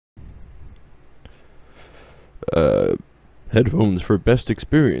Headphones for best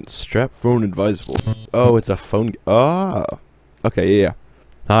experience. Strap phone advisable. Oh, it's a phone. Ah. Okay, yeah.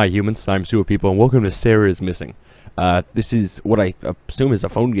 Hi, humans. I'm Sewer People, and welcome to Sara Is Missing. This is what I assume is a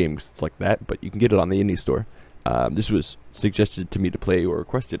phone game, 'cause it's like that, but you can get it on the indie store. This was suggested to me to play, or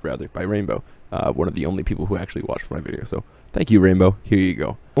requested rather, by Rainbow, one of the only people who actually watched my video. So, thank you, Rainbow. Here you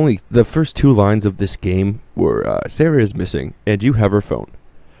go. Only the first 2 lines of this game were, Sara is missing, and you have her phone.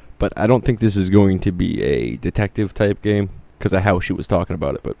 But I don't think this is going to be a detective-type game, because of how she was talking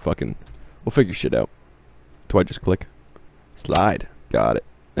about it, but fucking, we'll figure shit out. Do I just click? Slide. Got it.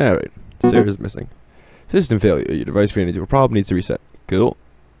 Alright. Sara's missing. System failure. Your device ran into a problem, needs to reset. Cool.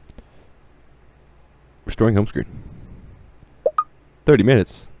 Restoring home screen. 30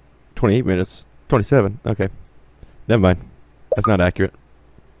 minutes. 28 minutes. 27. Okay. Never mind. That's not accurate.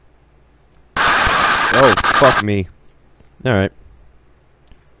 Oh, fuck me. Alright.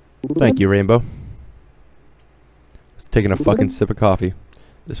 Thank you, Rainbow. Taking a fucking sip of coffee.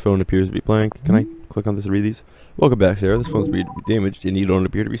 This phone appears to be blank. Can I click on this and read these? Welcome back, Sara. This phone's be damaged and you don't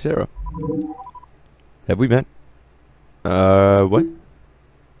appear to be Sara. Have we met? What?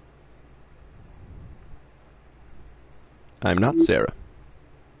 I'm not Sara.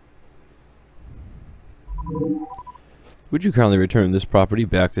 Would you kindly return this property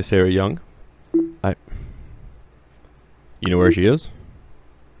back to Sara Young? You know where she is?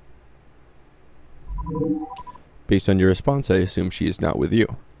 Based on your response, I assume she is not with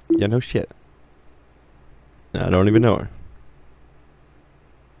you. Yeah, no shit. I don't even know her.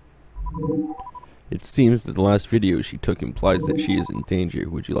 It seems that the last video she took implies that she is in danger.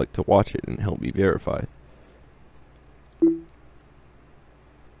 Would you like to watch it and help me verify?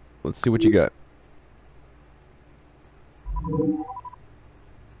 Let's see what you got.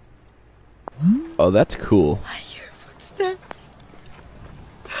 Oh, that's cool. I hear footsteps.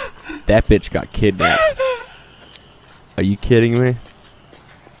 That bitch got kidnapped. Are you kidding me?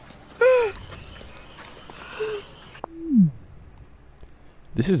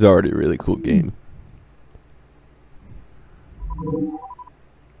 This is already a really cool game.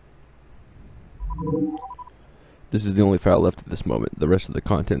 This is the only file left at this moment. The rest of the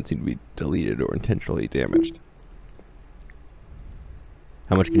content seemed to be deleted or intentionally damaged.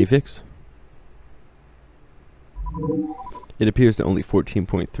 How much can you fix? It appears that only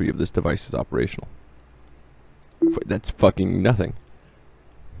 14.3 of this device is operational. That's fucking nothing.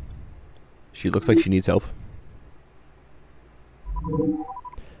 She looks like she needs help.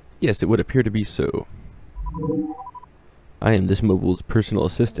 Yes, it would appear to be so. I am this mobile's personal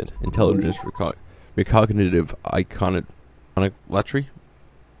assistant, intelligence recognitive iconolatry?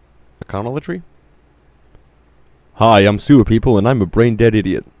 Hi, I'm Sewer People, and I'm a brain-dead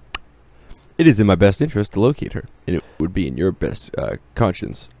idiot. It is in my best interest to locate her, and it would be in your best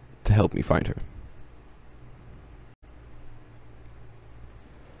conscience to help me find her.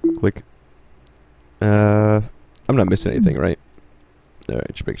 Click. I'm not missing anything, right?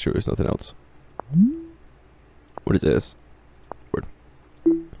 Alright, just make sure there's nothing else. What is this? Word.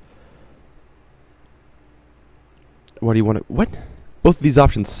 What do you want to... What? Both of these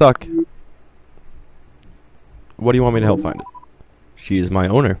options suck. What do you want me to help find it? She is my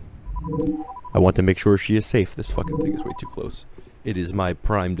owner. I want to make sure she is safe. This fucking thing is way too close. It is my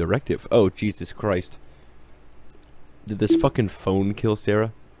prime directive. Oh, Jesus Christ. Did this fucking phone kill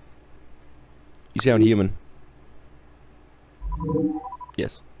Sara? You sound human.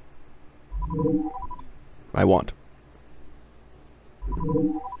 Yes. I want.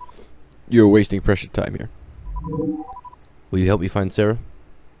 You're wasting precious time here. Will you help me find Sara?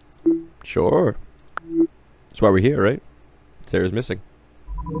 Sure. That's why we're here, right? Sara's missing.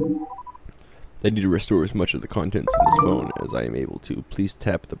 I need to restore as much of the contents in this phone as I am able to. Please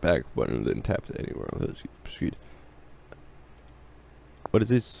tap the back button and then tap it anywhere on the screen. What is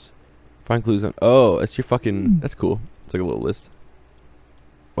this? Find clues on... Oh, that's your fucking... That's cool. It's like a little list.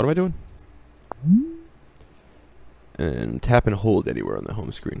 What am I doing? And tap and hold anywhere on the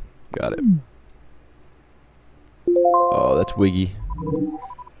home screen. Got it. Oh, that's wiggy.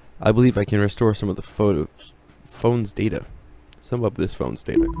 I believe I can restore some of the phone's data. Some of this phone's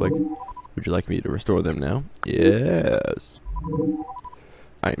data. Click. Would you like me to restore them now? Yes.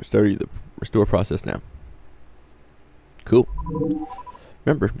 I am starting the restore process now. Cool.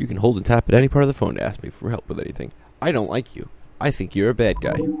 Remember, you can hold and tap at any part of the phone to ask me for help with anything. I don't like you. I think you're a bad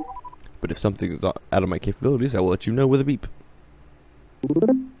guy. But if something is out of my capabilities, I will let you know with a beep.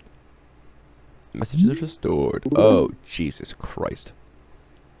 Messages are restored. Oh, Jesus Christ.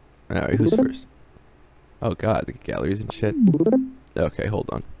 Alright, who's first? Oh god, the galleries and shit. Okay, hold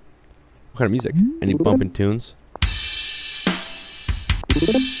on. What kind of music? Any bumping tunes?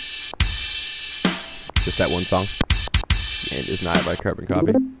 Just that one song. And is not by carbon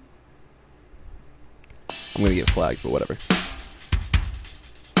copy. I'm gonna get flagged, but whatever.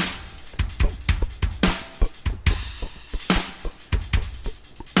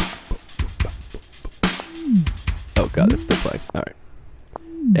 Oh god, that's still playing. Alright.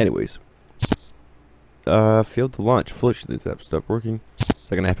 Anyways. Failed to launch. Foolish, this app stopped working. Is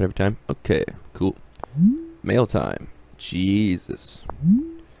that gonna happen every time? Okay, cool. Mail time. Jesus.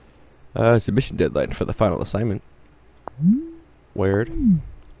 Submission deadline for the final assignment. Word.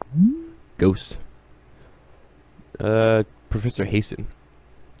 Ghost. Professor Hasten.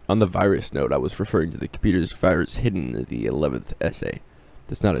 On the virus note, I was referring to the computer's virus hidden in the 11th essay.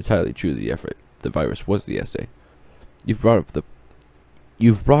 That's not entirely true of the effort. The virus was the essay. You've brought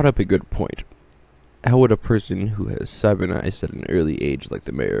up a good point. How would a person who has cybernized at an early age like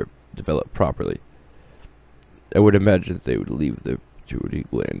the mayor develop properly? I would imagine that they would leave the pituitary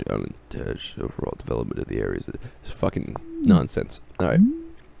gland unattached to overall development of the areas. It's fucking nonsense. Alright.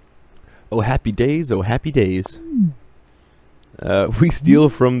 Oh, happy days. Oh, happy days. We steal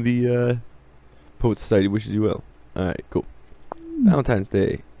from the Poet Society wishes you well. Alright, cool. Valentine's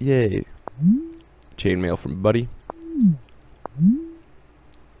Day. Yay. Chainmail from Buddy.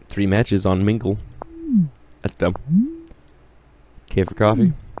 3 matches on Mingle. That's dumb. Care for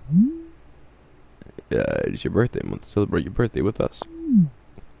coffee? It's your birthday month. Celebrate your birthday with us.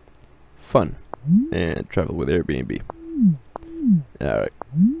 Fun. And travel with Airbnb. Alright.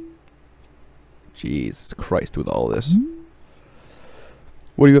 Jesus Christ with all this.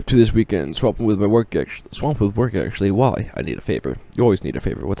 What are you up to this weekend? Swamping with work actually. Why? I need a favor. You always need a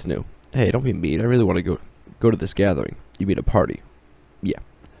favor. What's new? Hey, don't be mean. I really want to go to this gathering. You mean a party? Yeah.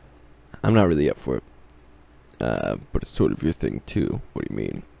 I'm not really up for it. But it's sort of your thing too. What do you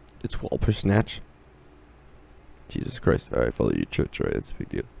mean? It's Walper Snatch? Jesus Christ. Alright, follow your church. Alright, that's a big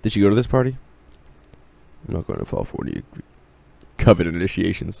deal. Did you go to this party? I'm not going to fall for one of you coveted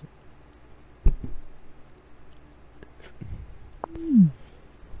initiations.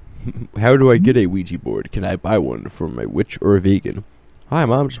 How do I get a Ouija board? Can I buy one from a witch or a vegan? Hi,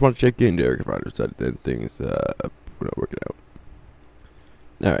 Mom. Just want to check in. Derek, if I decided that things we're not working out.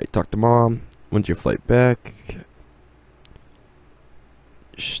 Alright, talk to Mom. When's your flight back?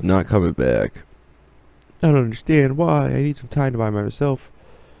 She's not coming back. I don't understand why. I need some time to buy myself.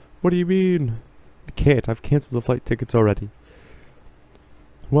 What do you mean? I can't. I've canceled the flight tickets already.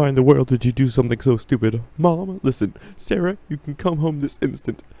 Why in the world did you do something so stupid? Mom, listen. Sarah, you can come home this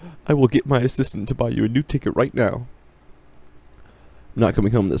instant. I will get my assistant to buy you a new ticket right now. I'm not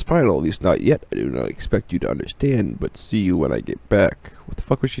coming home this final, at least not yet. I do not expect you to understand, but see you when I get back. What the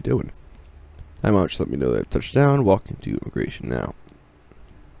fuck was she doing? Hi, Mom, just let me know that I've touched down. Walking to immigration now.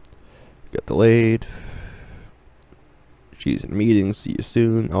 Got delayed. She's in meetings. See you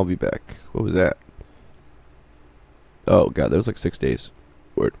soon. I'll be back. What was that? Oh, God, that was like 6 days.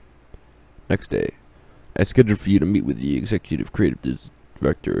 Word. Next day. I scheduled for you to meet with the executive creative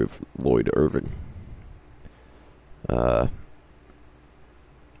director of Lloyd Irving.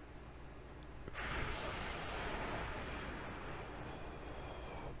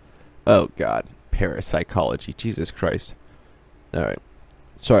 Oh, God. Parapsychology. Jesus Christ. Alright.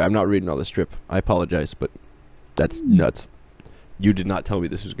 Sorry, I'm not reading all the strip. I apologize, but that's nuts. You did not tell me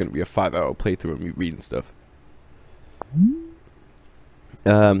this was going to be a 5-hour playthrough of me reading stuff.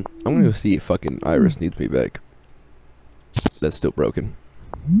 I'm going to go see if fucking Iris needs me back. That's still broken.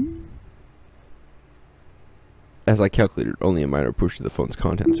 As I calculated, only a minor portion of the phone's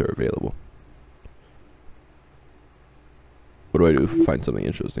contents are available. What do I do if I find something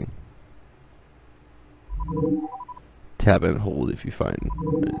interesting? Tab and hold if you find.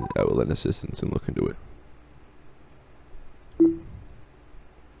 I will lend assistance and look into it.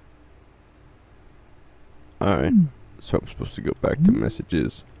 Alright. So I'm supposed to go back to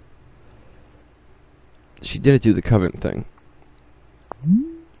messages. She didn't do the covenant thing.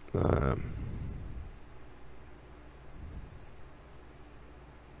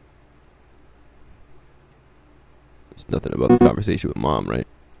 It's nothing about the conversation with Mom, right?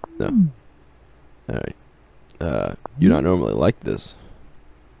 No. Alright. You're not normally like this.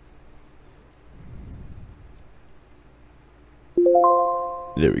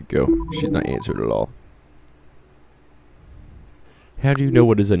 There we go. She's not answered at all. How do you know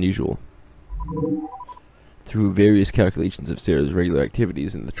what is unusual? Through various calculations of Sarah's regular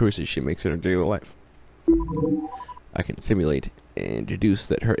activities and the choices she makes in her daily life. I can simulate and deduce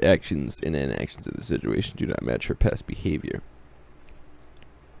that her actions and inactions in the situation do not match her past behavior.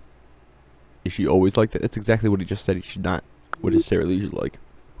 Is she always like that? That's exactly what he just said. He should not. What is Sarah usually like?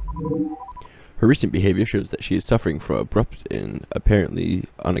 Her recent behavior shows that she is suffering from abrupt and apparently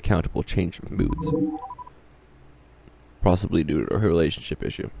unaccountable change of moods. possibly due to her relationship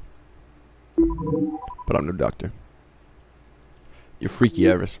issue. But I'm no doctor. You're freaky,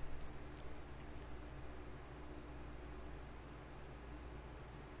 Iris.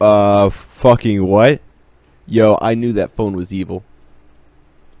 Fucking what? Yo, I knew that phone was evil.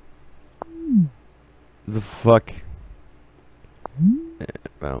 The fuck?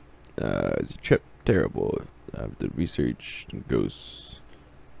 Well, is a trip terrible? The research goes.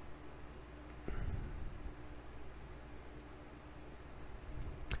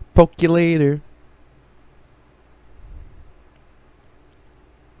 Poke you later.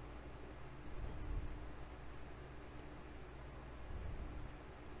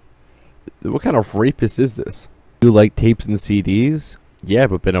 What kind of rapist is this? You like tapes and CDs? Yeah,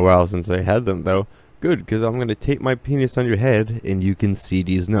 but been a while since I had them though. Good, because I'm gonna tape my penis on your head and you can see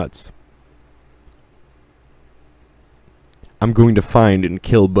these nuts. I'm going to find and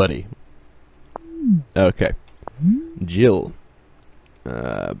kill Buddy. Okay. Jill.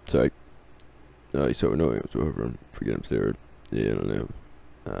 Sorry. Oh, he's so annoying. It's over. Forget him, Sarah. Yeah, I don't know.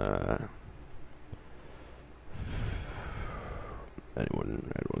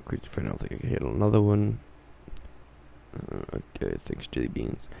 Anyone quick to find out. I think I can handle another one. Okay, thanks, jelly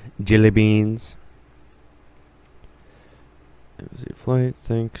beans. Jelly beans. That was your flight,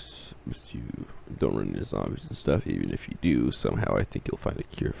 thanks. But you don't run into zombies and stuff. Even if you do, somehow I think you'll find a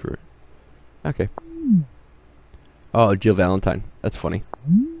cure for it. Okay. Oh, Jill Valentine. That's funny.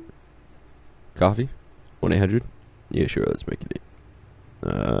 Coffee? 1-800? Yeah, sure, let's make it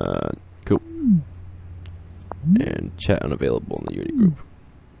 8. Cool. And chat unavailable in the Unity group.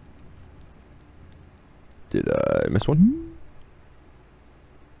 Did I miss one?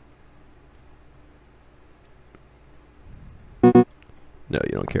 No,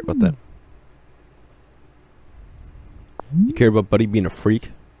 you don't care about that. You care about Buddy being a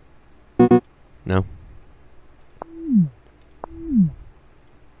freak? No?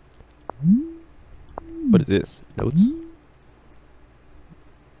 What is this? Notes?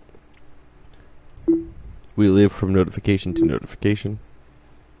 We live from notification to notification.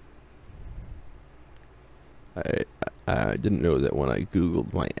 I didn't know that when I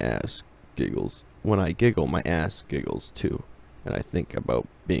googled, my ass giggles. When I giggle, my ass giggles too. And I think about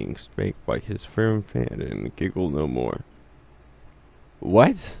being spanked by his firm fan and giggle no more.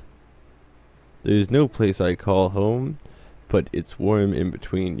 What? There's no place I call home, but it's warm in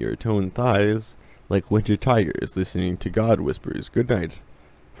between your toned thighs, like winter tigers listening to God whispers good night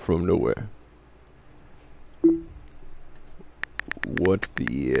from nowhere. What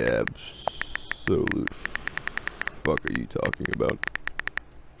the absolute fuck are you talking about?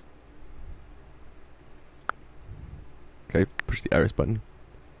 Okay, push the iris button.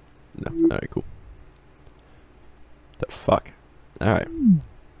 No, alright, cool. The fuck? Alright.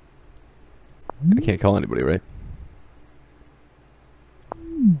 I can't call anybody, right?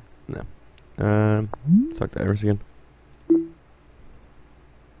 No. Talk to Iris again.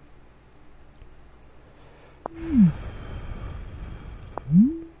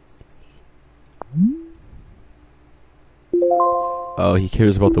 Oh, he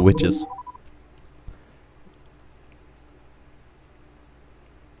cares about the witches.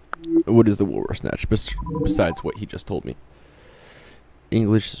 What is the War Snatch besides what he just told me?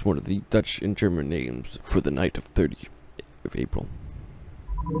 English is one of the Dutch and German names for the night of 30th of April.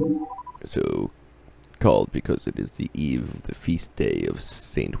 So called because it is the eve of the feast day of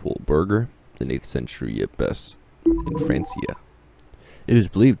Saint Walburga, the 8th century at best in Francia. It is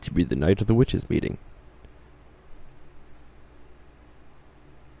believed to be the night of the witches' meeting.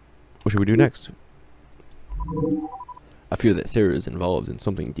 What should we do next? I fear that Sarah is involved in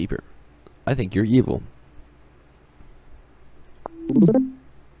something deeper. I think you're evil.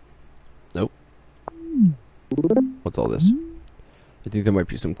 Nope. What's all this? I think there might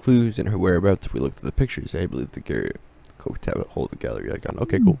be some clues in her whereabouts if we looked at the pictures. I believe the coat tab hold the gallery icon.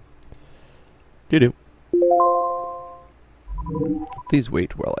 Okay, cool. Do. Please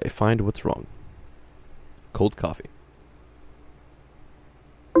wait while I find what's wrong. Cold coffee.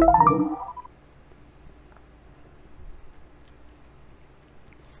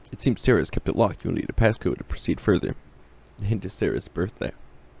 It seems Sarah's kept it locked. You'll need a passcode to proceed further. Into Sarah's birthday.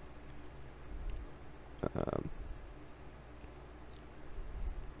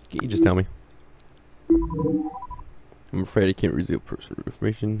 Can you just tell me? I'm afraid I can't reveal personal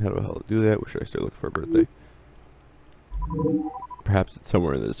information. How the hell to do that? Where should I start looking for a birthday? Perhaps it's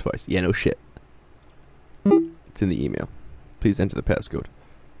somewhere in the device. Yeah, no shit. It's in the email. Please enter the passcode.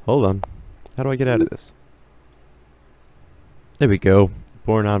 Hold on. How do I get out of this? There we go.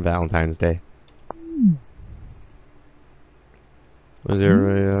 Born on Valentine's Day. Was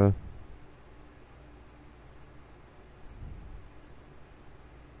there a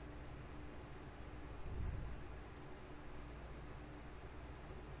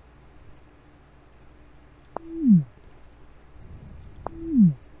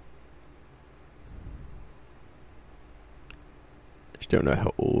don't know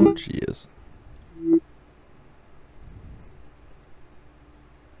how old she is.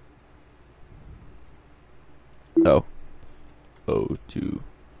 Oh. Oh, two.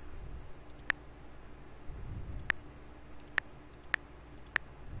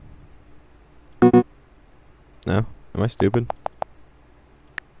 No? Am I stupid?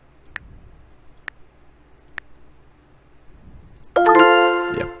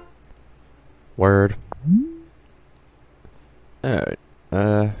 Yep. Word. Alright.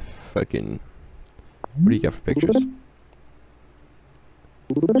 Fucking. What do you got for pictures?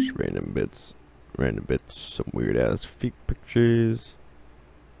 Just random bits. Random bits. Some weird ass feet pictures.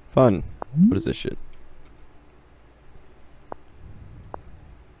 Fun. What is this shit?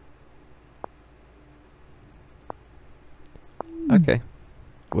 Okay.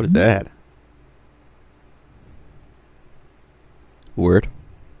 What is that? Word.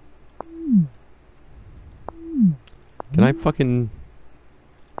 Can I fucking...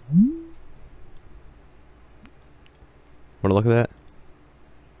 Wanna look at that?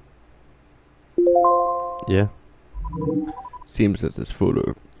 Yeah. Seems that this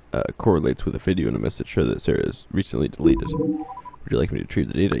photo correlates with a video and a message show that Sarah is recently deleted. Would you like me to retrieve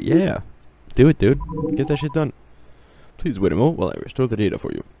the data? Yeah. Do it, dude. Get that shit done. Please wait a moment while I restore the data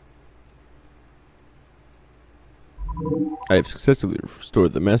for you. I have successfully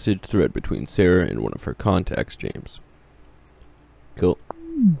restored the message thread between Sarah and one of her contacts, James. Cool.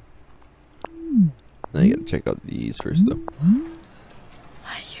 Now you gotta check out these first, though.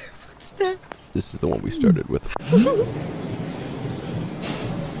 I hear footsteps. This is the one we started with.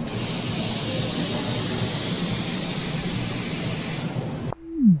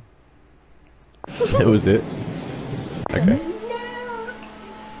 That was it? Okay.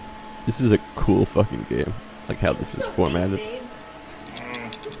 This is a cool fucking game. Like how this is formatted.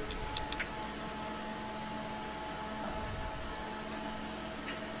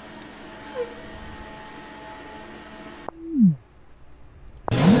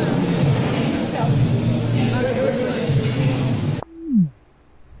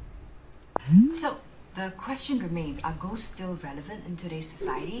 So, the question remains, are ghosts still relevant in today's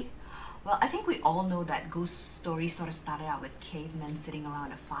society? Well, I think we all know that ghost stories sort of started out with cavemen sitting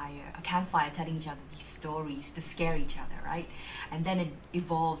around a campfire, telling each other these stories to scare each other, right? And then it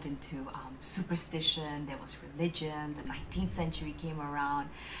evolved into superstition, there was religion, the 19th century came around,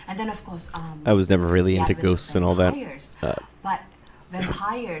 and then of course... I was never really the into advent of ghosts and all that. But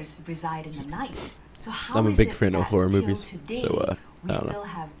vampires reside in the night. So how I'm a is big it fan of that horror till movies, today, so we I don't know. still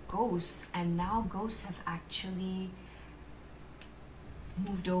have ghosts, and now ghosts have actually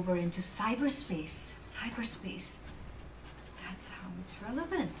moved over into cyberspace. Cyberspace. That's how it's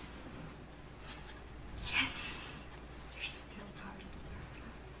relevant. Yes. You're still part of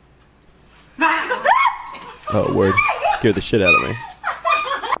the dark. Oh, word. Scared the shit out of me.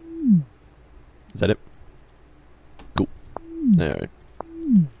 Is that it? Cool. Alright.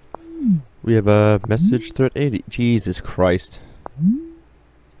 We have a message thread 80. Jesus Christ.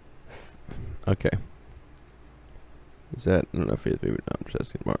 Okay. Is that? I don't know if it is. Maybe not. I'm just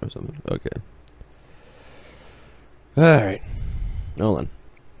asking tomorrow or something. Okay. Alright. Hold on.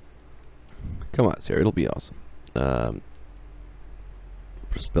 Come on, Sarah. It'll be awesome.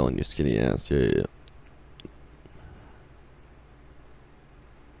 Spelling your skinny ass. Yeah, yeah, yeah.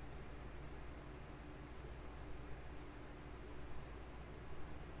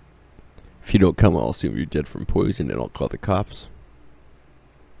 If you don't come, I'll assume you're dead from poison and I'll call the cops.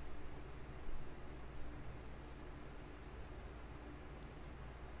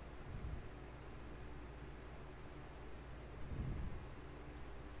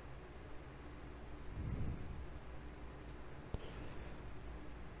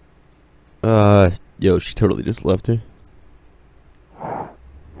 Yo, she totally just left her.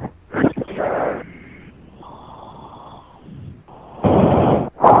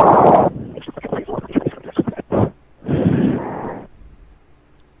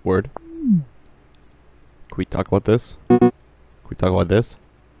 Word. Can we talk about this? Can we talk about this?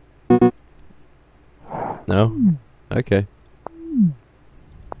 No? Okay.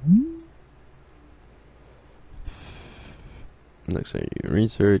 Next thing you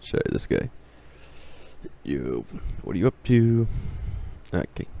research, this guy. You, what are you up to?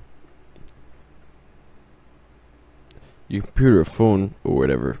 Okay. Your computer or phone or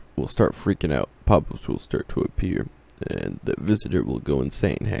whatever will start freaking out. Pop-ups will start to appear. And the visitor will go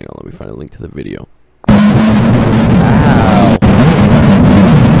insane. Hang on, let me find a link to the video. Ow!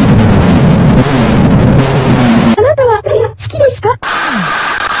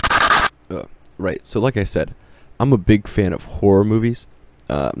 Right, so like I said, I'm a big fan of horror movies.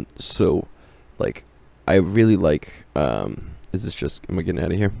 So, like, I really like Is this just... Am I getting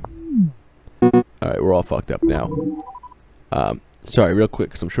out of here? Alright, we're all fucked up now. Sorry, real quick,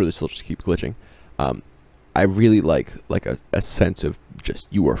 because I'm sure this will just keep glitching. I really like a sense of just,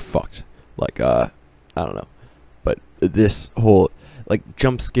 you are fucked. Like, I don't know. But this whole, like,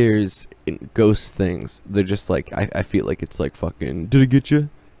 jump scares and ghost things, they're just like, I feel like it's like fucking, did I get you?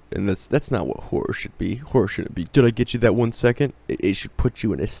 And that's not what horror should be. Horror shouldn't be, did I get you that 1 second? It should put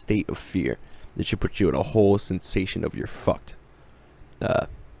you in a state of fear. It should put you in a whole sensation of you're fucked.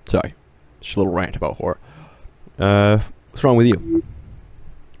 Sorry. Just a little rant about horror. What's wrong with you?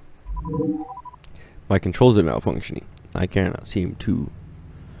 My controls are malfunctioning. I cannot seem to...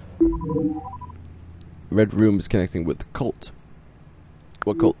 Red room is connecting with the cult.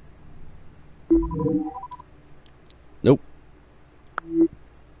 What cult? Nope.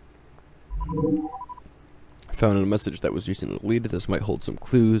 I found a message that was recently deleted. This might hold some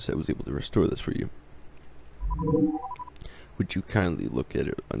clues. I was able to restore this for you. Would you kindly look at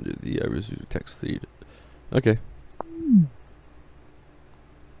it under the resume text feed? Okay.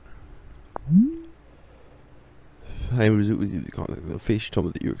 I was with you. The contact the face told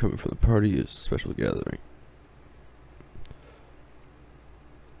me that you were coming from the party. It's a special gathering.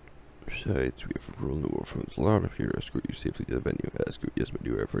 Besides, we have a rule: no more phones allowed. I'm here to escort you safely to the venue. Escort, yes, but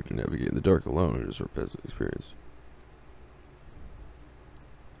do effort to navigate in the dark alone. It is our pleasant experience.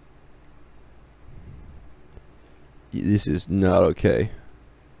 This is not okay.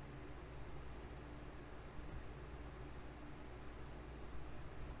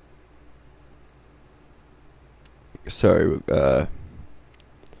 Sorry,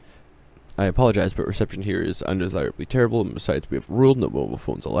 I apologize, but reception here is undesirably terrible, and besides, we have ruled no mobile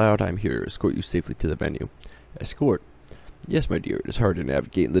phones allowed. I'm here to escort you safely to the venue. Escort? Yes, my dear, it is hard to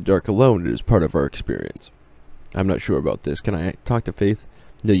navigate in the dark alone. It is part of our experience. I'm not sure about this. Can I talk to Faith?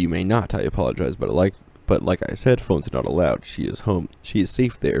 No, you may not. I apologize, but like I said, phones are not allowed. She is home. She is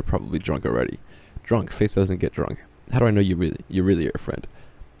safe there, probably drunk already. Drunk? Faith doesn't get drunk. How do I know you really are a friend?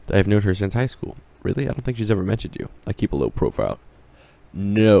 I have known her since high school. Really? I don't think she's ever mentioned you. I keep a low profile.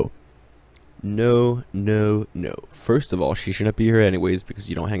 No. No, no, no. First of all, she shouldn't be here anyways because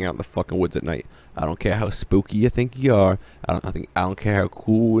you don't hang out in the fucking woods at night. I don't care how spooky you think you are. I don't care how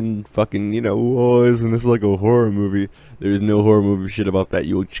cool and fucking, you know, oh, isn't this like a horror movie? There is no horror movie shit about that.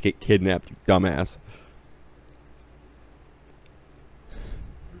 You will get kidnapped, you dumbass.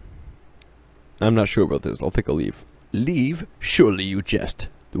 I'm not sure about this. I'll take a leave. Leave? Surely you jest.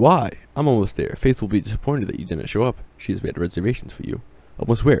 Why? I'm almost there. Faith will be disappointed that you didn't show up. She has made reservations for you.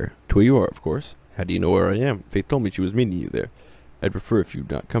 Almost where? To where you are, of course. How do you know where I am? Faith told me she was meeting you there. I'd prefer if you'd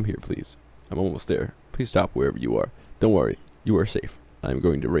not come here, please. I'm almost there. Please stop wherever you are. Don't worry. You are safe. I'm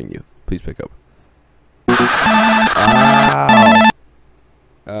going to ring you. Please pick up. Ow!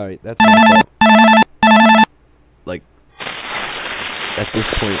 Alright, that's my fault. Like, at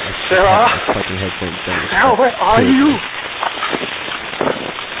this point, I should just have my fucking headphones down. Sarah, where are you?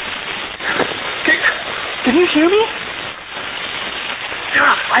 Can you hear me?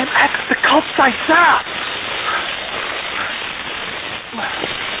 Sarah, I'm at the cult site, Sarah!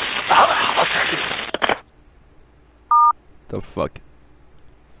 I'll check it. The fuck?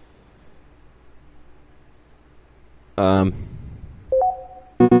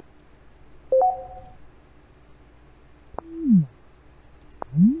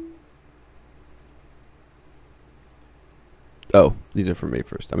 Oh, these are for me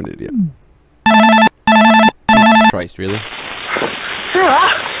first. I'm an idiot. Christ, really?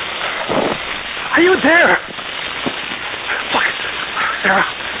 Sarah! Are you there? Fuck. Sarah,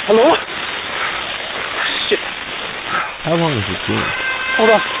 hello? Shit. How long is this game? Hold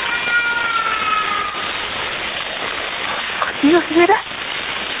on. Do you hear that?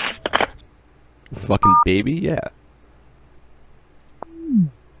 Fucking baby? Yeah.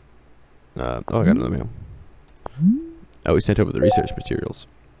 Oh, I got another mail. Oh, we sent over the research materials.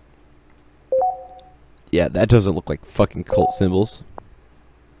 Yeah, that doesn't look like fucking cult symbols.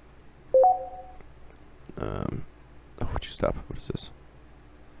 Oh, would you stop? What is this?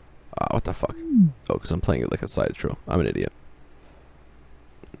 What the fuck? Oh, because I'm playing it like a slideshow. I'm an idiot.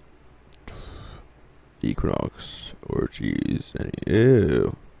 Equinox, orgies, and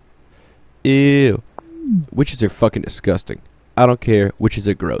ew. Ew. Witches are fucking disgusting. I don't care. Witches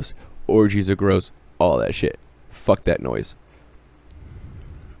are gross. Orgies are gross. All that shit. Fuck that noise.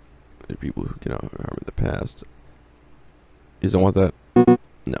 There are people who can harm in the past. He doesn't want that?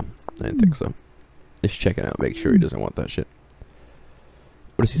 No, I didn't think so. Let's check it out. Make sure he doesn't want that shit.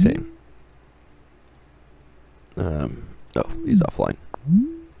 What is he saying? Oh, he's offline.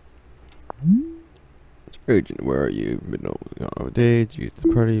 It's urgent. Where are you? Midnight day. Did you get to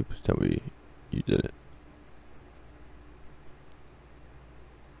the party? Please tell me you did it.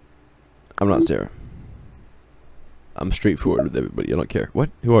 I'm not Sarah. I'm straightforward with everybody. I don't care.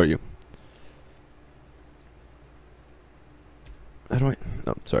 What? Who are you? How do I?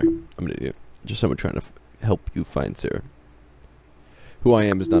 Oh, sorry. I'm an idiot. Just someone trying to help you find Sarah. Who I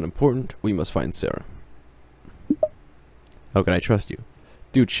am is not important. We must find Sarah. How can I trust you?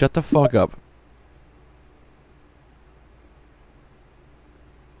 Dude, shut the fuck up.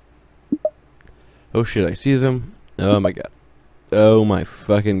 Oh shit, I see them. Oh my god. Oh my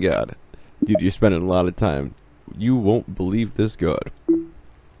fucking god. Dude, you're spending a lot of time. You won't believe this god.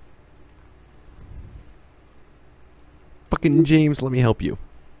 Fucking James, let me help you.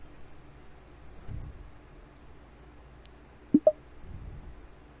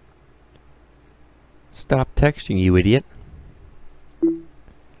 Stop texting, you idiot.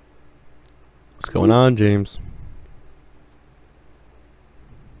 What's going on, James?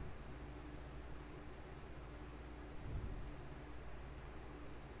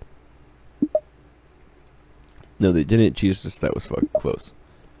 No, they didn't. Jesus, that was fucking close.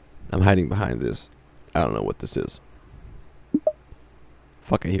 I'm hiding behind this. I don't know what this is.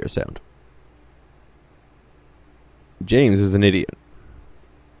 Fuck, I hear a sound. James is an idiot.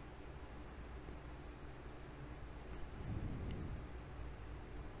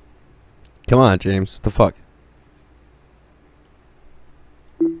 Come on, James. What the fuck?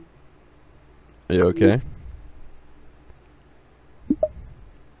 Are you okay?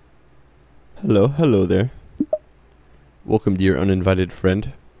 Hello, hello there. Welcome to your uninvited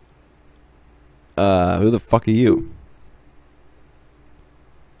friend. Who the fuck are you?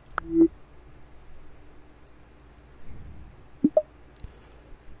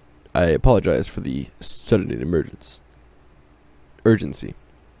 I apologize for the sudden urgency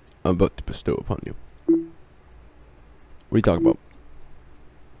I'm about to bestow upon you. What are you talking about?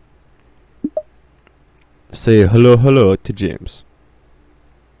 Say hello, hello to James.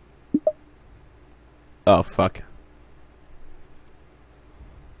 Oh, fuck.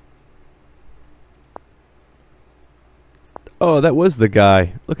 Oh, that was the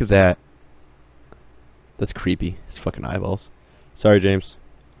guy. Look at that. That's creepy. His fucking eyeballs. Sorry, James.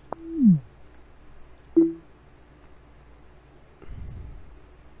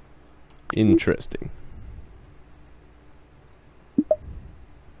 Interesting.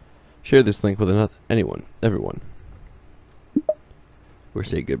 Share this link with everyone. Or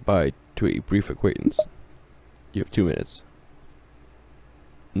say goodbye to a brief acquaintance. You have 2 minutes.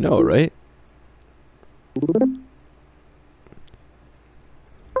 No, right?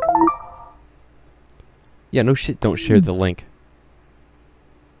 Yeah, no shit, don't share the link.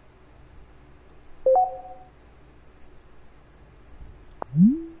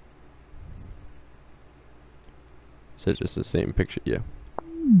 So just the same picture, yeah.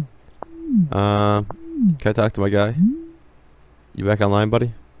 Can I talk to my guy? You back online,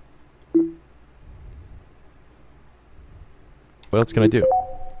 buddy? What else can I do?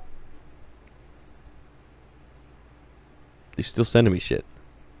 He's still sending me shit.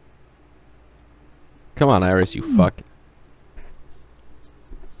 Come on, Iris, you fuck.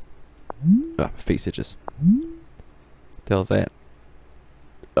 Ah, face itches. What the hell's that?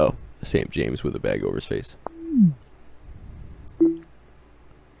 Oh, St. James with a bag over his face.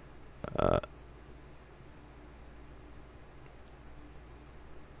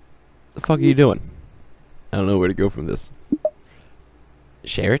 The fuck are you doing? I don't know where to go from this.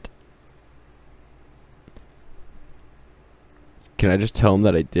 Share it? Can I just tell him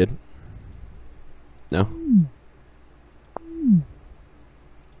that I did? No?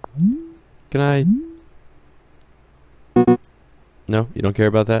 Can I? No? You don't care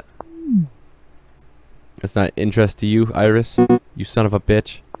about that? That's not interest to you, Iris? You son of a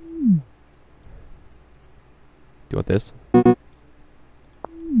bitch. Do you want this? You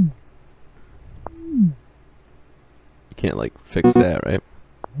can't, like, fix that, right?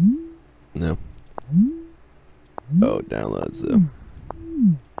 No. Oh, downloads, though.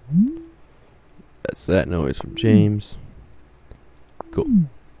 That's that noise from James. Cool.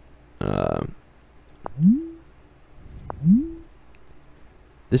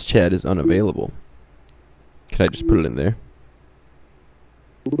 This chat is unavailable. Can I just put it in there?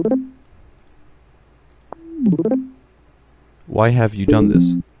 Why have you done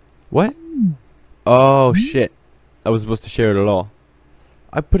this? What? Oh shit. I was supposed to share it at all.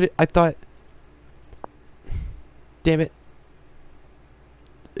 I thought. Damn it.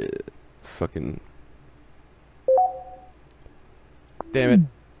 Fucking. Damn it.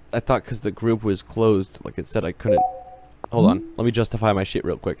 I thought because the group was closed, like it said I couldn't. Hold on. Let me justify my shit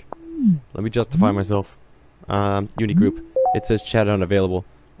real quick. Let me justify myself. Uni group. It says chat unavailable.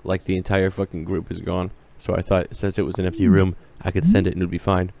 Like the entire fucking group is gone. So I thought since it was an empty room, I could send it and it would be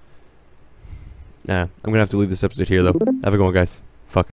fine. I'm gonna have to leave this episode here, though. Have a good one, guys.